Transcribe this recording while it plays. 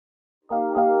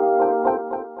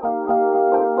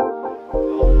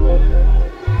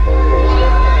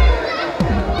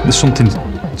There's something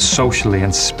socially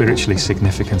and spiritually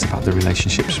significant about the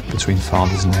relationships between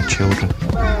fathers and their children.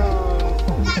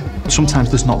 Sometimes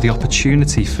there's not the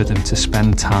opportunity for them to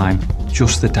spend time,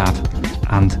 just the dad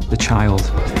and the child.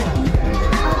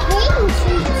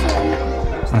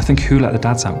 And I think Who Let the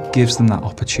Dads Out gives them that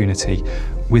opportunity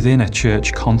within a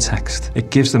church context.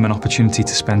 It gives them an opportunity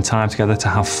to spend time together, to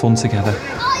have fun together.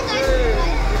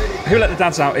 Who Let the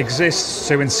Dads Out exists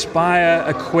to inspire,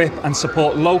 equip and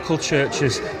support local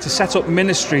churches to set up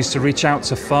ministries to reach out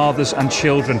to fathers and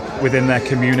children within their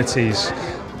communities.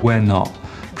 We're not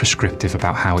prescriptive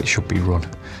about how it should be run.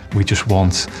 We just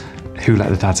want Who Let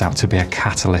the Dads Out to be a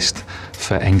catalyst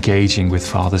for engaging with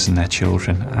fathers and their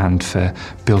children and for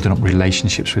building up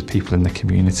relationships with people in the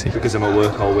community. Because I'm at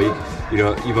work all week,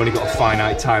 you've only got a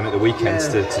finite time at the weekends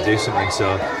to do something,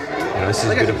 so this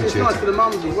is a good opportunity. It's nice for the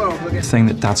mums as well. The thing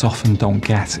that dads often don't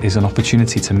get is an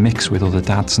opportunity to mix with other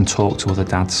dads and talk to other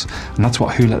dads, and that's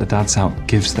what Who Let the Dads Out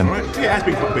gives them. It has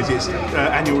been quite busy. It's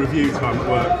annual review time at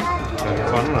work.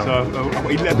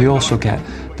 We also get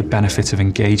the benefit of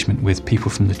engagement with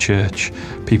people from the church,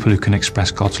 people who can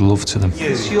express God's love to them.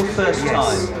 It's your first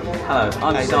time. Hello,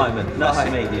 I'm Simon. Nice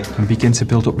to meet you. And begin to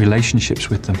build up relationships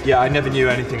with them. Yeah, I never knew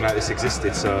anything like this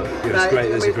existed, so it's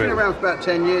great. It's been around for about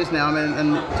 10 years now,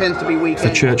 and it tends to be weekends. If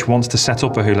the church wants to set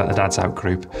up a Who Let the Dads Out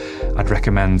group, I'd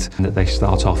recommend that they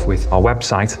start off with our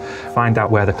website, find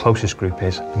out where the closest group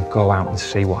is, and go out and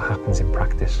see what happens in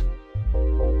practice.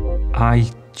 I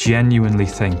genuinely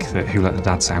think that Who Let the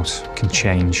Dads Out can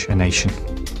change a nation.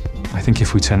 I think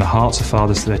if we turn the hearts of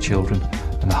fathers to their children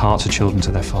and the hearts of children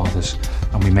to their fathers,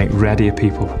 and we make ready a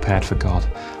people prepared for God,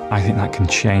 I think that can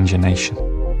change a nation.